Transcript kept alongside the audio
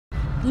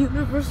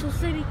Universal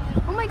City.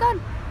 Oh my god.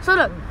 So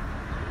look.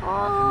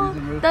 Oh,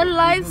 the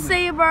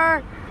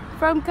lightsaber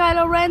from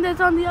Kylo Ren that's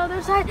on the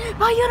other side.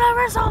 My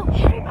Universal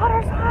Harry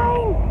Potter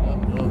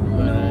sign.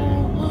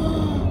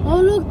 No.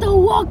 Oh look, the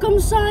welcome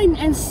sign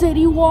and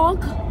City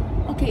Walk.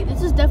 Okay,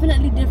 this is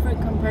definitely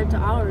different compared to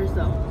ours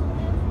though.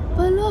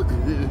 But look,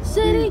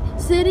 City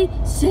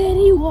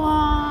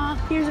Walk.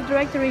 Here's a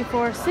directory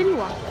for City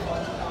Walk.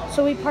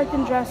 So we parked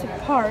in Jurassic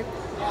Park.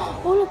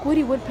 Oh look,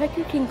 Woody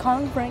Woodpecker, King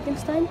Kong,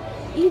 Frankenstein,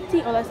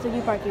 E.T. Oh, that's the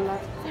new parking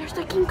lot. There's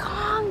the King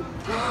Kong.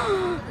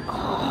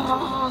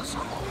 Oh, so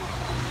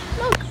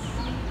cool. Look,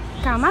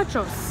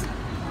 Camachos,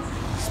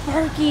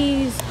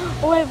 Sparky's.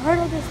 Oh, I've heard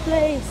of this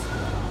place.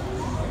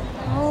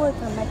 Oh,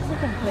 it's a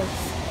Mexican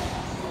place.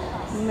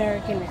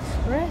 American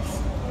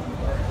Express.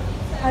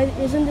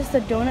 Isn't this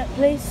the donut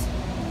place?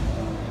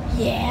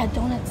 Yeah,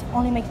 donuts.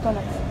 Only makes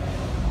donuts.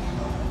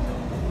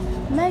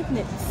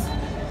 Magnets.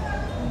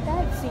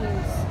 That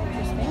seems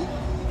interesting.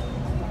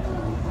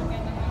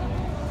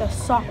 The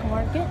sock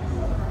market.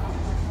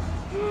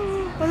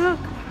 Oh look,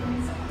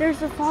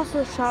 there's a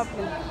fossil shop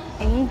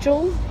in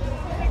Angel.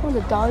 Oh,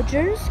 the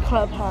Dodgers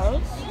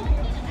Clubhouse.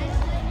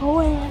 Oh,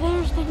 and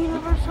there's the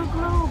Universal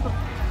Globe.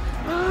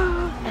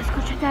 Let's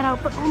go check that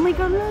out. But oh my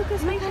god, look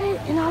at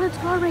it in all its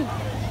glory.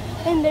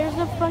 And there's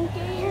the front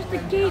gate. Here's the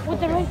gate with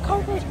the red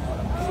carpet.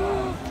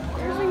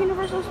 There's the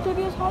Universal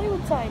Studios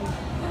Hollywood sign.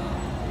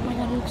 Oh my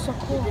god, it looks so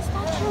cool. The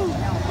statue.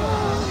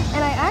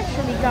 And I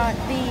actually got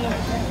the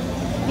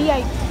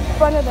VIP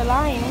front of the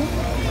line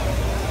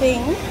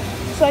thing,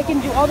 so I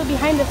can do all the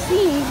behind the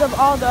scenes of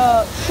all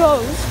the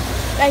shows.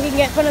 I can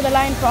get front of the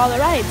line for all the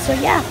rides. So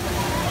yeah,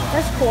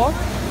 that's cool.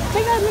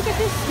 Check out, look at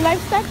this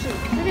live statue.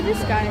 Look at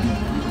this guy.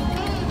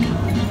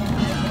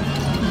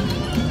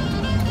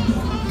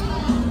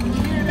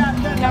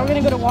 Now we're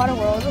gonna go to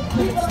Waterworld.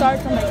 It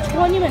starts in like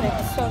 20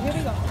 minutes. So here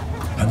we go.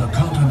 And the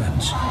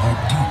continents are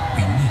deep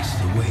beneath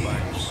the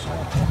waves.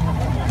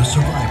 The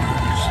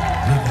survivors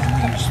live on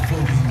these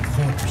floating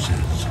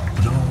fortresses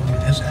known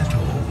as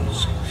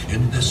atolls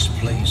in this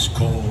place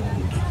called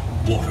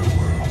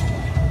Waterworld.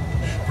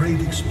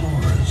 Brave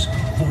explorers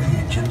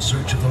voyage in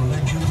search of the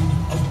legend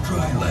of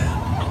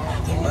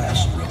Dryland, the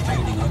last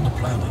remaining on the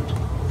planet.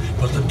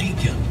 But the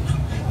Deacon,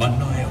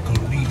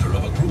 maniacal leader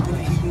of a group of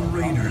evil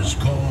raiders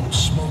called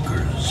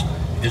Smokers,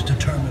 is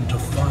determined to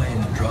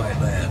find dry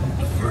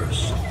land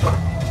first.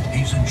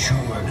 He's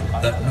ensured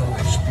that no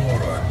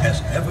explorer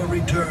has ever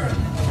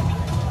returned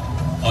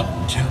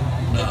until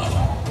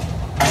now.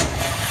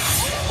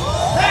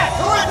 Hey,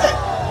 who is it?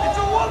 It's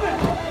a woman!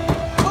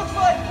 Looks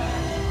like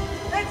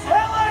it's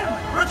Helen!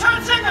 Return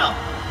signal!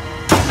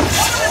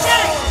 Open the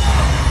gate!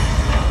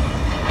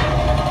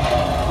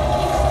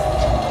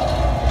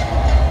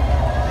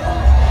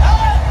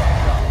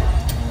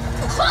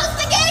 Close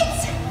the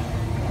gates!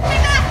 Stay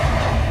back!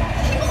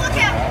 Keep a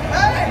lookout!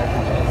 Hey!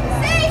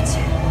 Sage!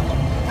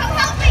 Come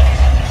help me!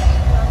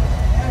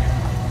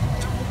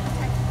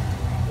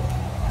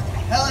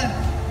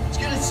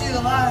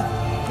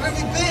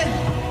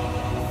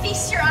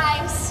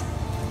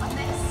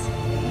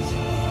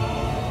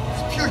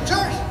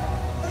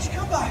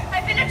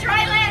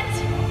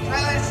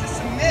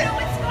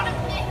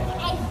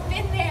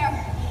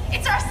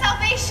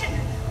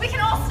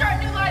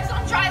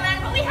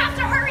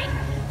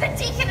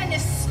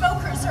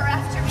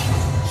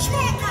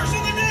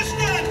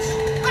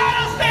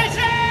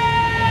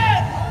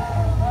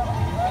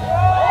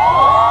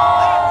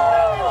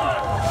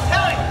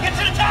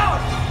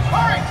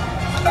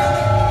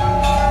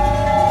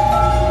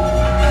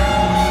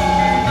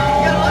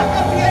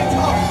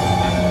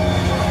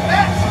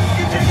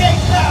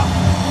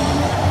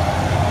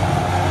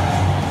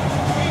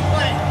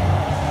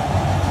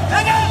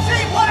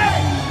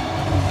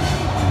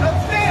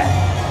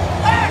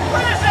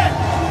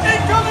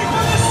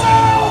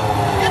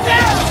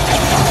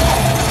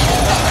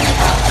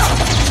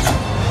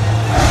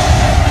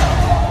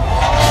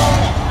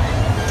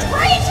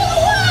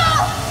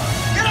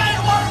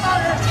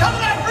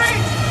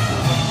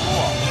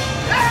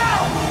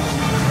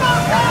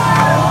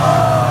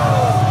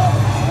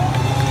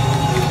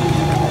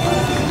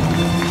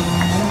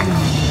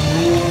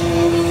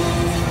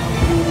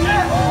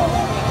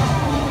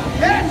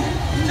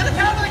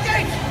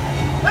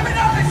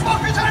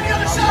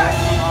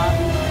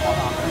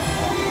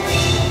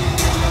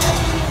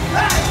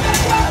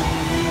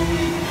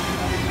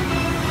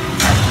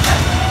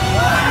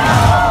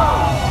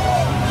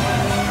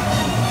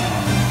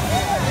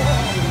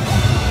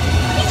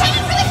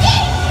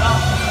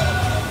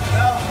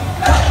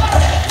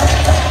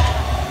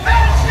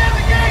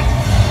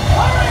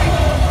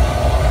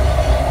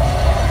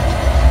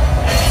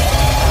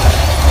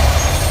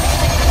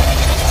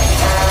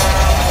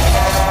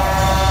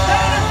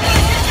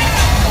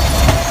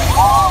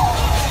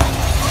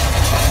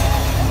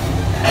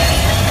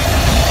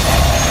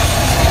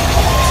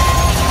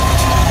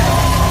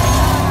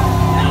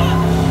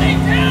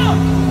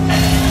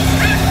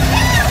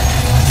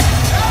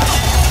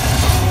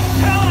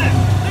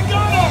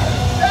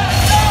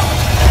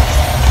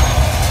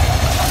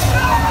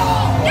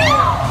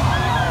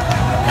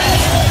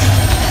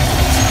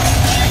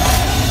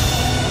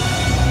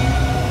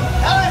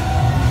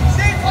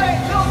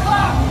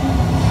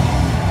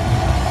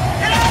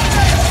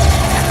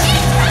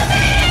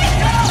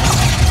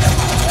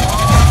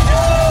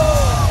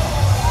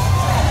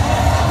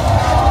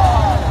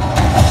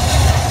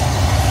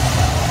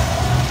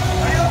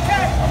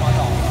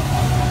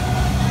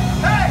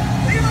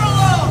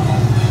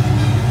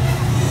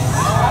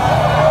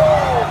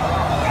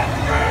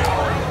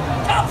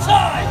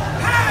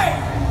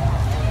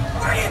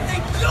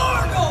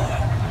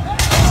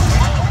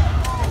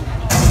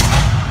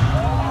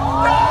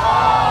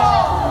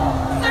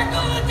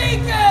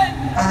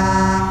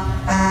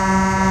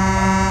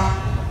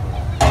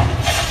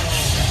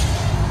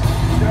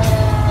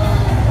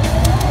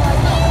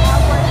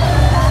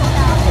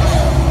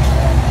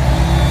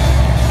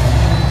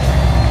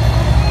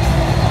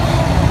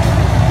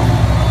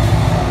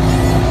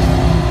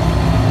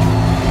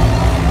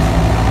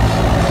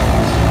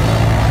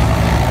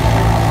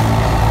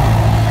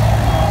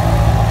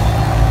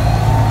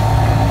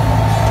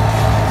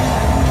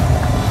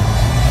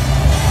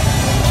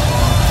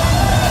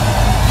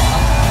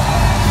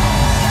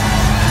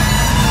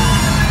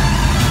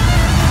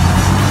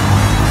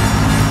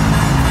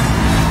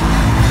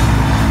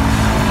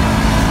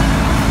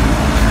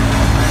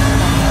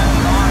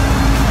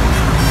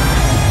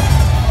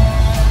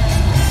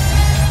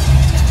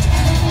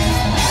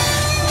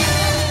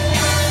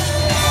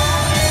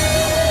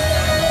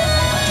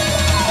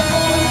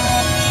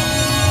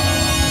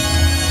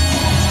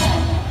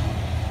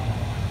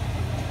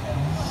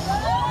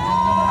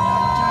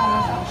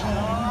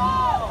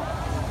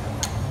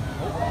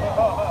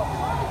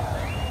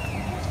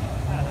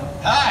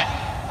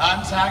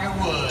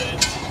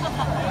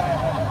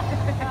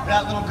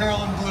 little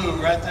girl in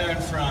blue right there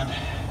in front.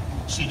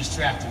 She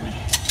distracted me.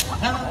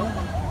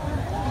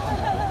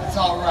 It's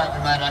all right. We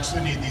might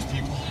actually need these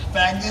people.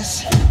 Bag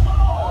this.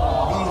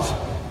 Move.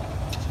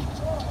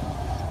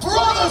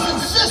 Brothers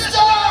and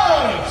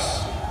sisters!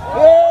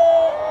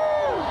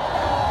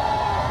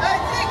 Hey,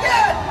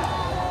 Deacon!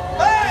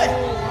 Hey!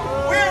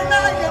 We're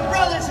not your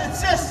brothers and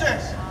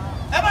sisters!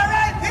 Am I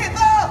right,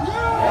 people?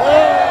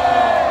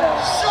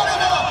 Shut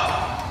it up!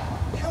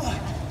 Come on.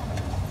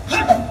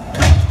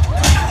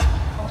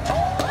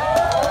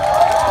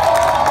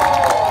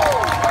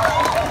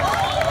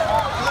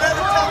 Don't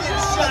ever tell me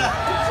to shut up.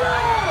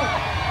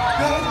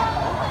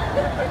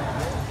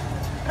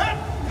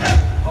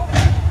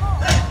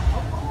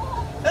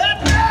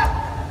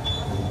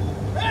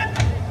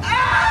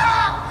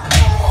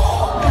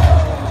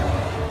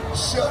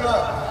 Shut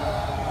up.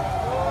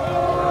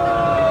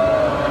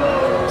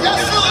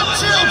 Desolate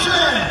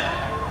children!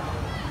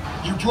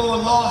 You poor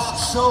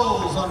lost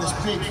souls on this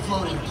big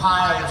floating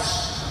pile of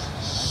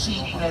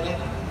sheet metal.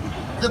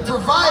 The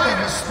provider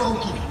has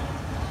spoken,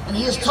 and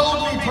he has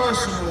told me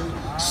personally,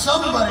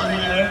 somebody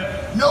here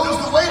knows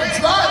the way to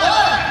dry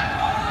land.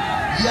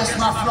 Yes,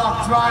 my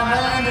flock dry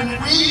land,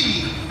 and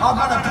we are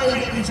gonna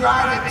pay it and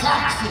drive it,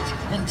 tax it,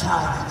 and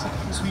tithe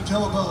it. Sweet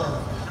Toba,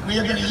 we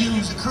are gonna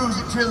use it, cruise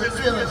it, drill it,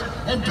 fill it,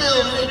 and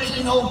build an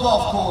 18-hole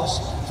golf course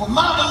for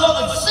my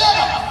beloved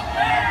self.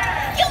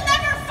 You'll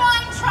never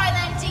find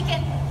Tri-Land,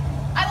 Deacon.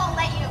 I won't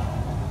let you.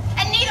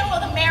 And neither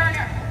will the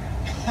Mariner.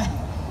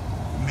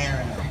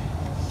 Mariner.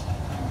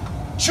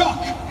 Chuck!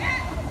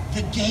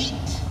 The gate?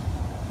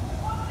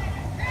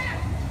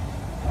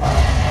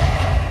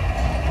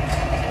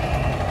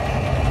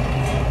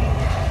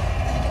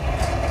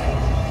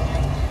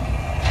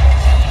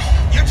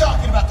 You're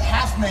talking about the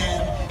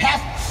half-man,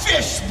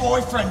 half-fish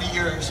boyfriend of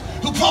yours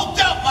who poked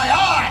out my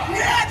eye!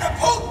 Yeah, the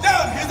poked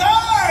out his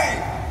eye!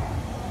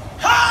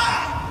 Ha!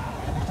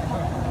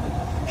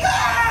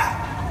 Ha!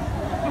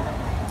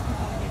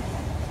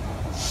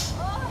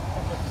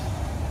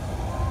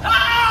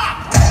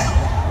 Ah!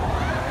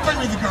 Bring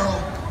me the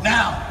girl,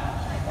 now.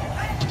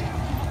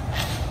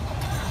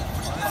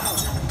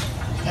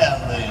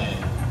 Helen.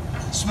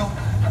 Smoke.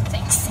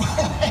 Thanks.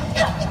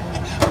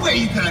 Where are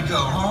you gonna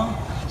go, huh?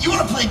 You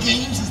wanna play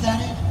games, is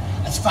that it?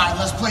 That's fine,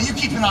 let's play. You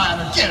keep an eye on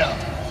her. Get up.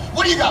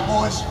 What do you got,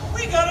 boys?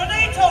 We got an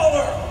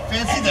 8-holer!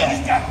 Fancy And that.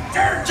 he's got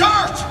dirt!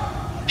 Dirt!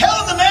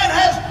 Helen, the man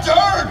has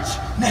dirt!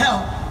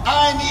 Now,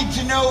 I need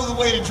to know the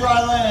way to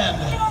dry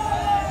land.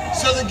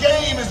 So the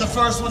game is the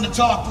first one to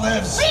talk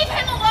lives. Leave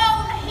him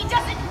alone. He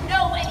doesn't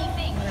know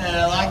anything.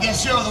 Well, I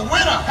guess you're the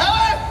winner,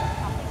 huh?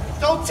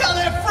 Don't tell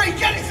that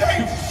freak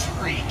anything!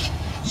 Freak.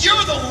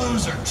 You're the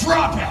loser.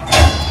 Drop it.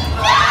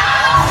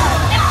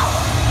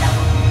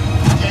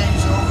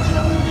 Game's over,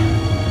 Helen.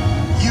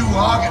 You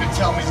are gonna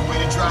tell me the way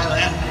to dry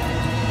land.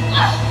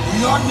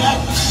 You're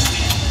next.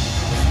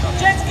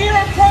 Jet ski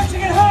are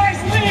approaching at high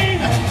speed!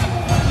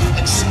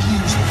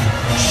 Excuse me.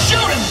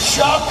 Shoot him,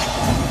 Chuck!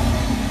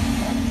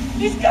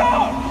 He's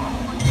gone!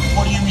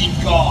 What do you mean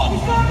gone?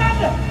 He's gone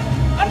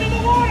under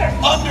the water!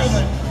 Under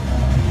the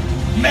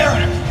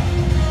Mariner.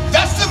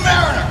 That's the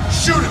Mariner.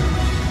 Shoot him.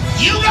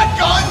 You got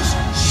guns?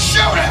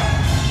 Shoot him.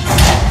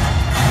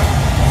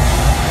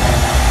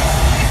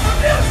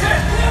 Mutation!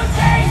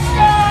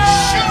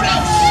 Shoot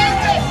him. Shoot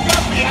that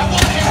guppy. I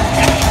want him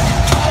dead.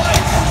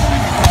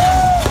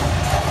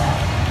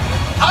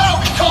 I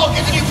don't recall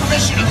giving you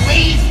permission to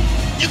leave.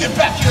 You get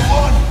back to your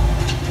woman.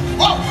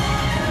 Whoa.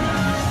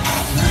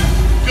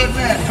 Good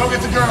man. Go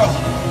get the girl.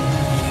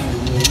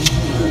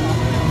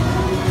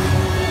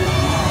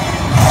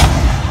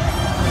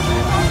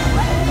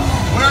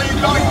 Where are you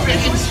going,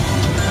 Piggins?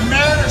 The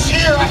Mariner's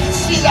here. I can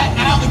see that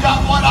now. They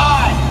got one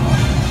eye.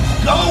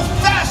 Go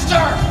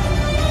faster!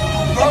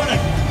 Burn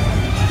it.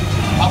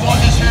 I want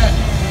his head.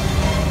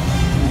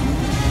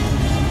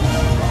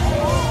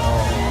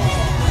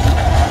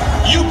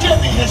 You give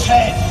me his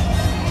head.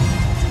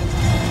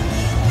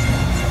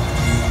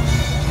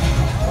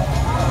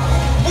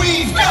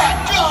 We've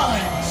got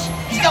guns.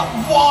 He's got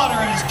water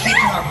and he's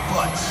kicking our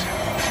butts.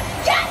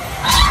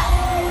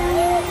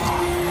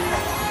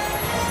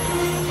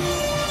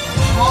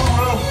 Wrong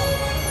room.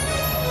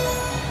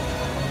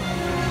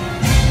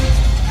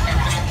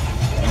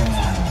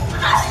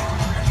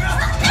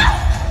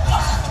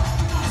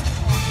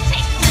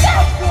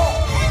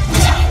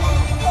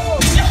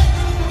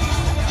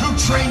 Who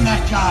trained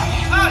that guy?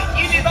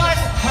 You did, boss.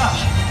 Huh.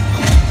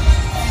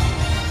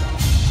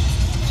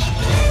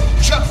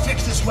 Chuck, fix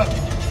this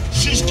weapon.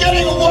 She's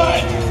getting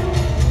away!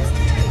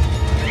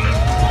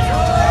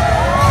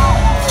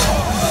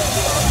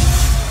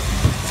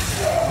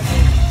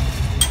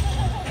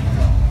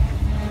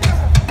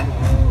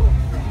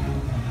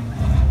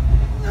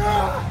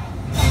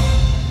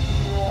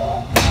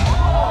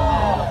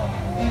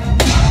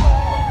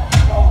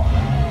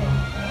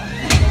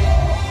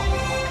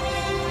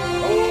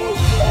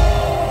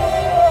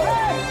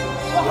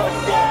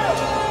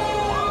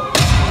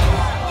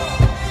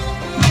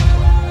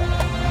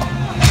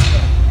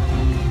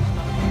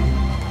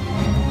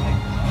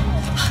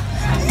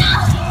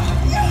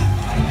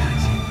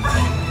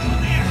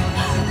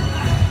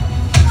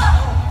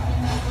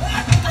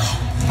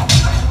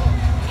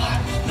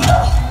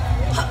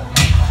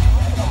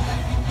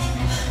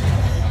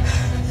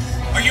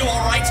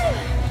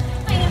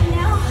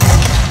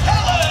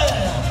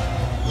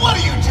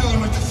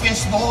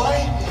 boy.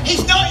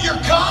 He's not your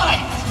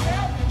kind.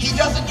 He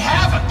doesn't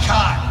have a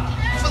kind.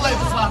 Fillet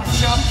the flounder,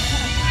 chum.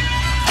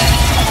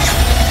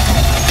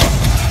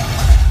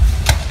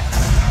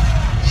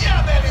 Yeah,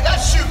 baby,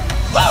 that's shooting.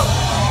 Woo!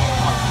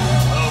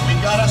 Oh, we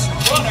got us a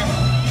runner.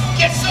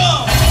 Get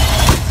some.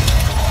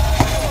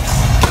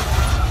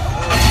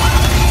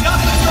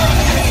 Nothing's wrong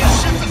with you.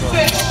 Shoot the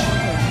fish.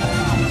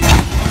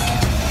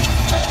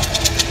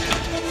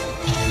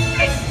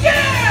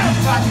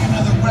 Finding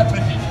another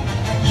weapon.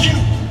 You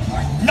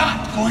are not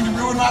going to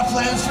ruin my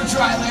plans for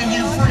Dryland,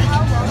 you freak.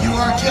 You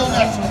are a kill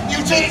next. You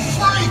dated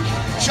freak.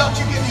 Chuck,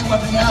 you give me a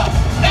weapon now.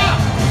 Now!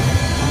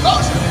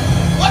 Motion!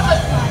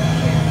 Weapon!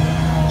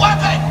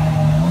 Weapon!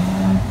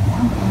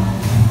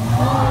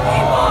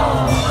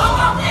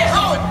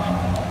 Throw it!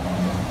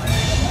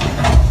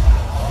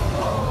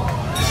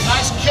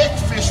 Nice kick,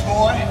 fish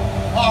boy.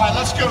 All right,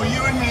 let's go,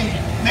 you and me.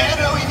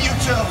 Mano y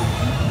muto.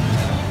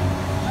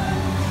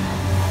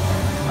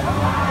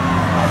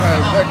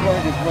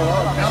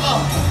 Come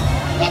on.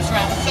 That's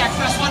right. Let's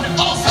sacrifice one to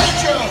also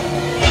Joe.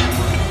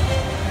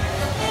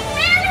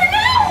 Mariner,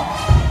 no!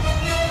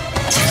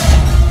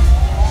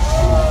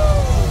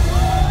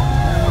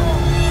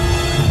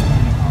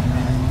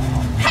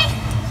 Hey!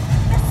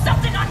 There's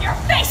something on your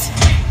face!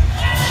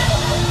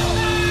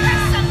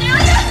 There's something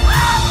on your...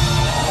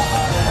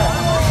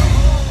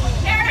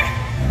 Mariner,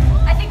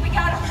 I think we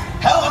got him.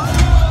 Helen!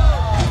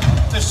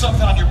 There's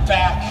something on your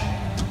back.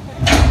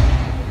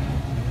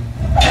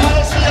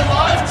 Is he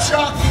alive,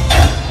 Chuck?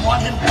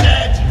 Want him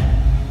dead?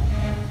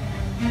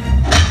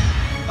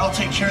 I'll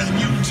take care of the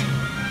mutant.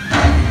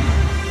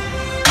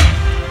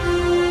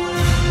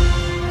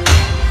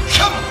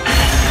 Come on!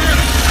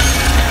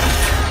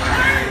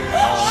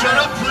 Shut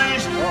up,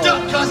 please.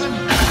 Duck, cousin.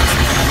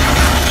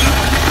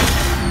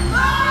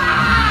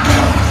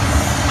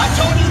 I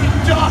told you to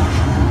duck.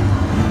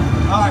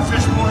 All right,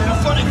 fish boy, no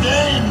fun and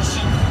games.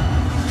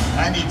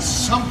 I need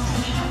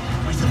something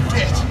with a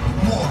bit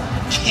more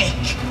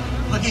kick.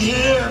 Looky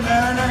here,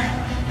 Mariner.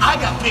 I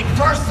got Big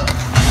Bertha.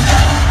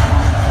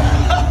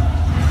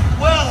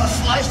 Well,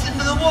 sliced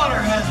into the water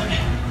hazard.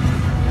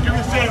 Do me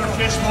a favor,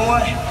 fish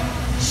boy.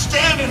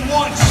 Stand in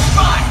one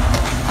spot.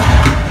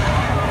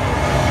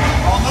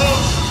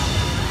 Almost.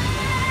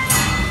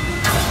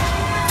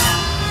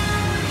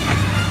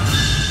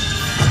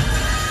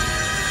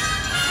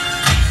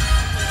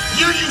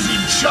 You're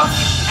using Chuck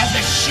as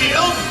a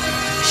shield?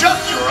 Chuck,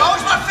 you were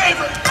always my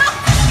favorite.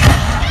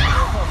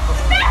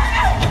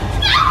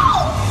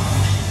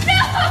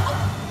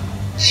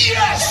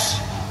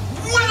 Yes!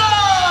 Winner!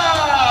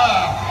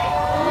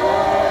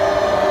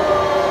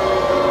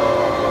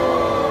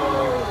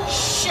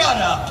 Shut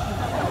up!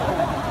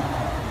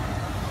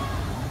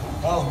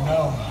 Oh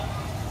no.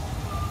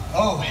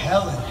 Oh,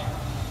 Helen.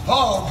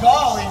 Oh,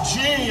 golly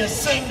gee, a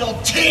single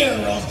tear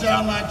rolls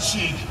down my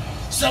cheek.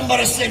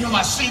 Somebody signal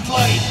my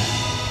seaplane.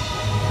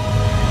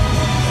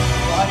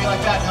 Well, how do you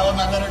like that, Helen?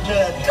 I met her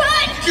dead.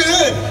 Good!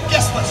 Good!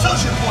 Guess what?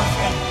 So's your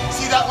boyfriend.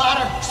 See that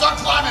ladder? Start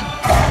climbing.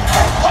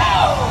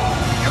 Whoa!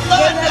 You're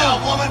mad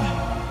now, woman.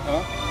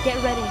 Get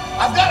ready.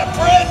 I've got a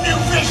brand new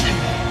vision.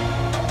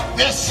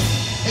 This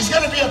is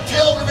gonna be a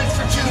pilgrimage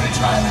for two to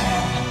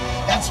Dryland.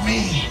 That's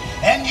me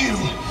and you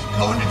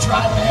going to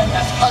Dryland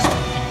as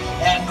husband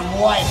and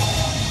wife.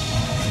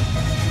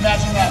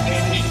 Imagine that,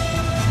 baby.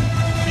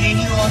 Me and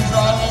you on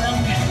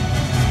Dryland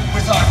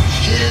with our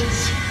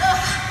kids.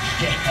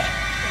 Yeah.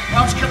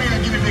 Why don't you come here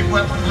and give me a big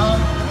weapon, huh?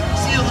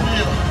 Seal the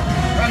deal.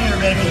 Right here,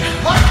 baby.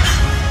 What?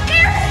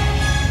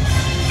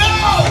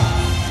 No!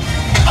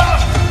 I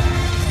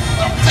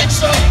don't think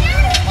so.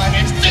 My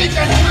name's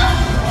Deacon.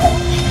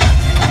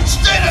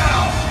 Stay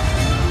down.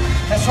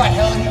 That's right,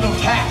 Helen. You go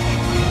pack.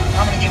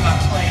 I'm gonna get my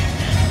plane.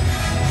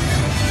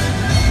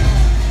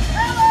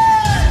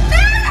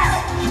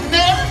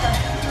 Never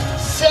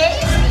say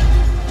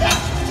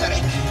that's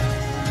pathetic.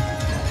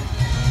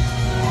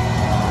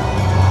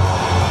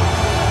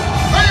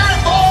 Bring her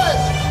in,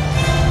 boys.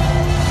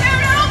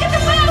 Mariner, I'll get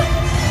the boat!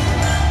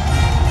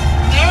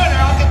 Mariner,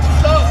 I'll get the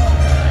boat.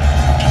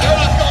 You're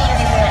not going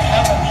anywhere,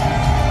 Helen.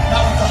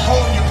 Not with the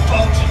hole in your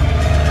boat.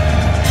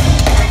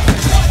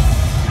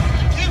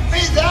 Give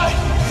me that.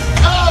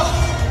 Oh.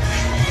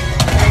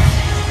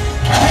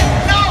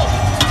 No.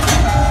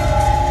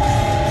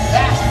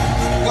 That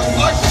was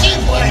my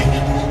seaplane.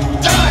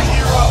 Die,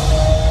 hero.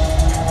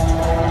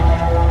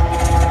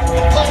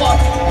 Pull up.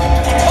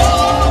 Pull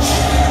up.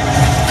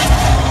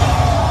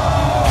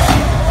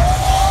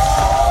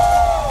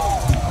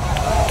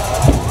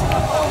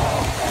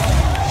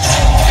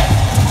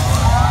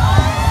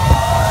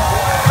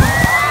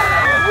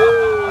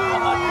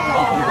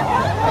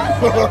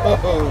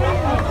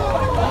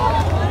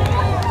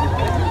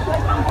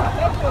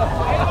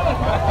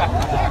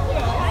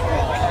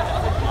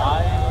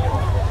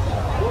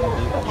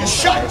 You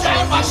shut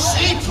down my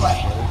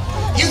seaplane.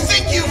 You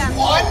think you've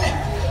won?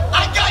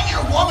 I got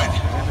your woman.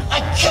 I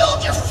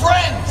killed your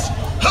friends.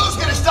 Who's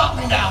gonna stop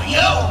me now? You?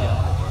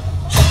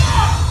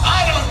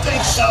 I don't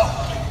think so.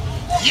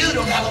 You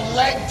don't have a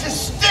leg to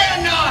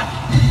stand on.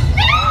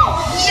 No!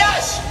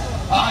 Yes!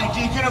 I,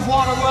 Deacon of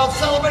Waterworld,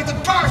 celebrate the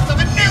birth of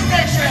a new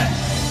nation!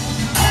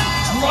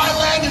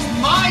 Dryland is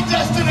my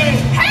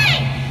destiny!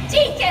 Hey,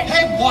 Deacon!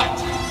 Hey, what?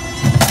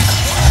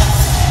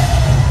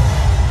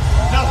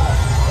 No!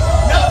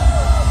 No!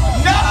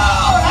 No!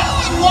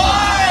 Helen,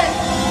 why?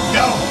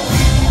 No!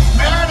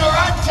 Mariner,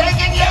 I'm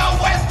taking you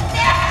with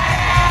me!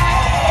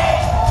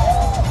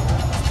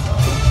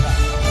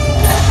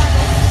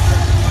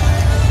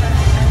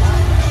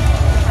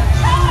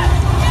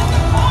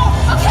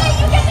 Okay,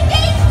 you get the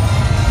gate!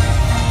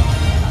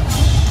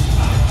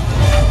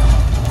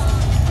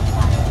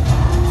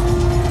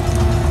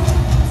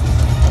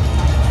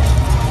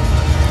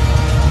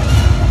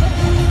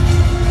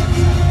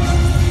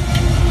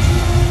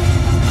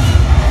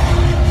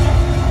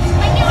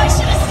 I knew I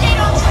should have stayed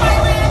on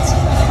Dryland!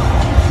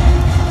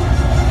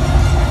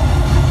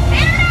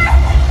 Mariner!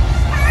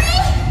 Hurry!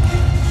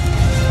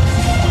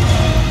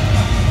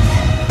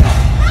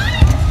 Run!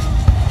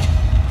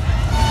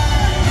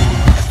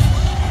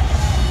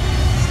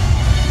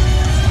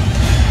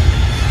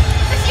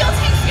 The fuel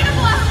tank's gonna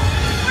blow!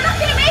 We're not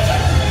gonna make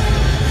it!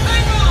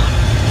 Hang on!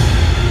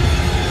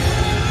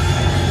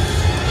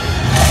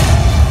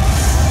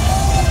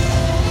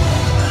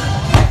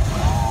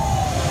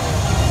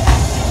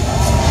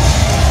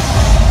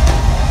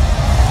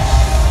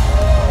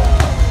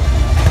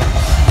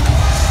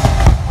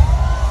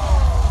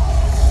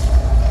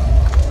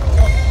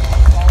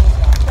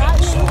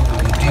 So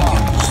the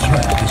Deacon's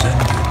threat is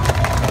ended.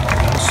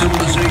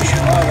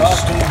 Civilization will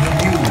start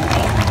anew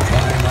on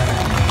dry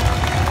land,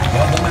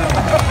 while the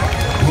Mariner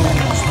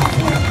rules the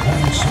 4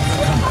 points of the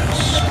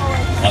compass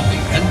on the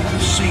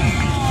endless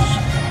seas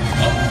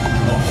of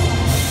love.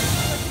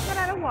 Just got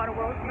out of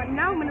Waterworld, but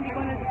now I'm going to be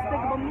going to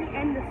Despicable Me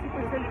and the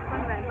Super Silly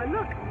Funland. But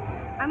look,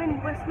 I'm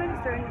in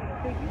Westminster in the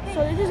UK. So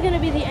this is going to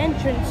be the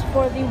entrance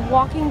for the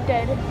Walking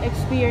Dead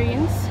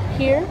experience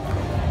here,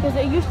 because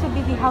it used to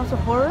be the House of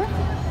Horror,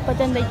 but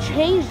then they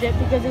changed it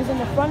because it was in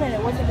the front and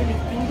it wasn't really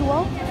themed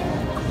well.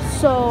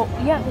 So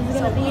yeah, this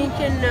is going to be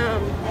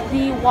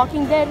the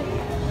Walking Dead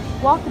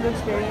walkthrough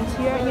experience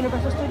here at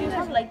Universal Studios.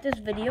 I like this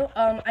video.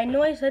 I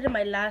know I said in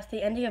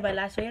the ending of my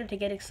last video to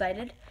get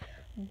excited,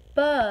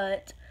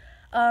 but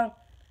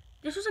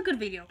this was a good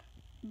video.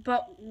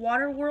 But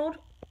Waterworld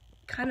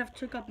kind of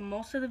took up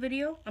most of the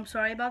video. I'm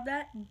sorry about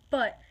that,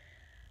 but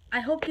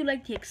I hope you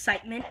like the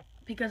excitement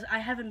because I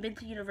haven't been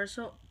to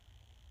Universal.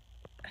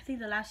 I think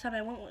the last time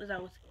I went was when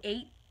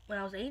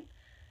I was 8,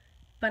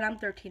 but I'm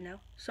 13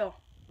 now, so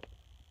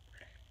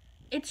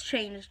it's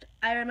changed.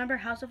 I remember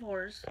House of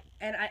Horrors,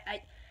 and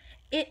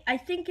I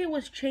think it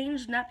was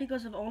changed not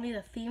because of only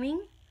the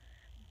theming,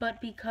 but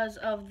because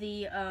of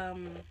the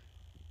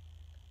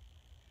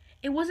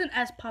it wasn't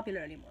as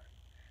popular anymore.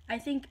 I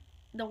think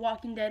The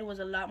Walking Dead was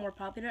a lot more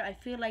popular. I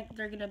feel like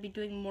they're gonna be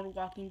doing more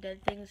Walking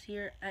Dead things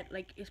here at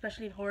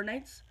especially in Horror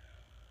Nights.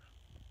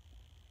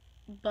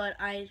 But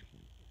I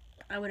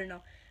wouldn't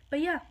know.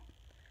 But yeah,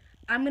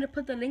 I'm gonna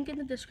put the link in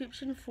the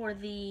description for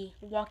the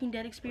Walking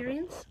Dead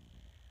experience.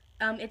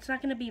 It's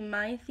not gonna be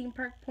my theme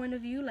park point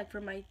of view, like for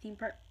my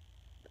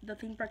the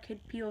theme park kid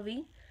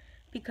POV,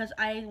 because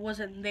I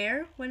wasn't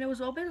there when it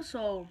was open,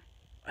 so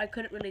I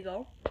couldn't really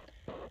go.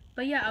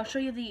 But yeah, I'll show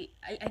you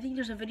I think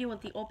there's a video with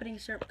the opening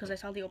because I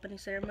saw the opening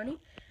ceremony.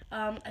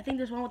 I think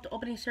there's one with the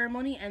opening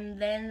ceremony and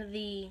then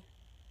the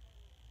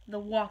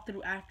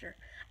walkthrough after.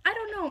 I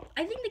don't know.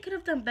 I think they could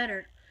have done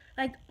better.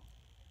 Like,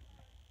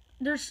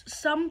 there's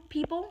some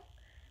people,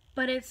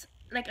 but it's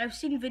like I've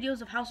seen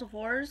videos of House of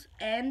Horrors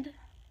and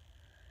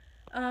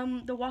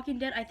The Walking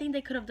Dead. I think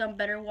they could have done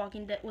better with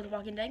Walking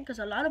Dead because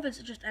a lot of it's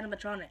just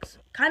animatronics.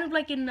 Kind of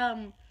like in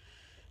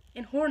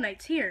Horror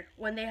Nights here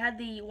when they had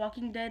the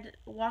Walking Dead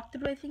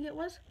walkthrough, I think it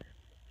was.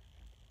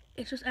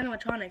 It's just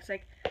animatronics,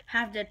 like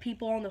half dead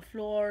people on the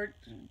floor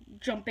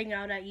jumping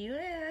out at you.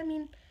 I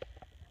mean,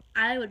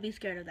 I would be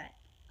scared of that.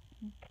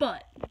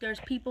 But there's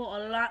people,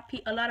 a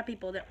lot of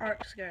people that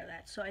aren't scared of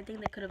that. So I think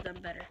they could have done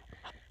better.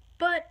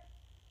 But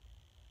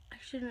I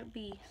shouldn't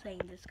be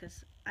saying this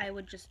because I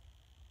would just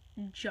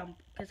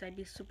jump because I'd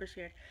be super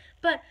scared.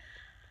 But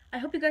I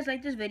hope you guys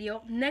like this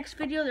video. Next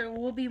video there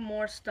will be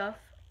more stuff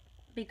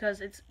because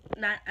it's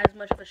not as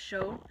much of a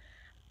show.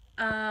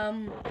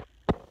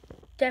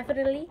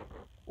 Definitely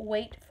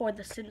wait for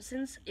The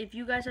Simpsons. If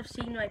you guys have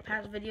seen my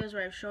past videos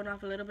where I've shown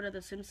off a little bit of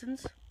The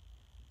Simpsons,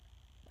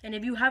 and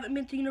if you haven't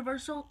been to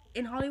Universal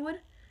in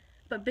Hollywood,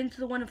 but been to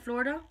the one in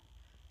Florida,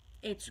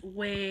 it's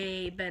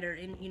way better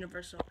in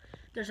Universal.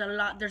 There's a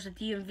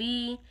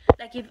DMV.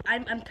 Like, if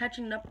I'm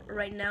catching up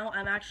right now,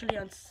 I'm actually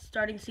on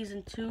starting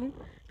season 2,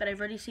 but I've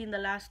already seen the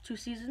last 2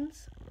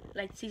 seasons,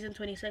 like season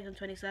 26 and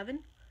 27.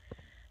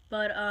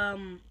 But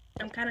I'm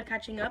kind of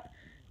catching up,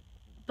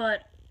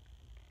 but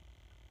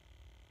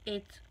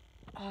it's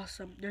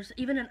awesome. There's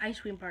even an ice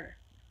cream parlor.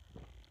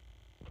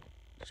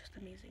 It's just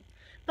amazing.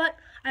 But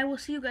I will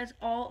see you guys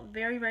all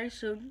very, very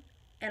soon,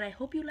 and I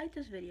hope you like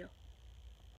this video.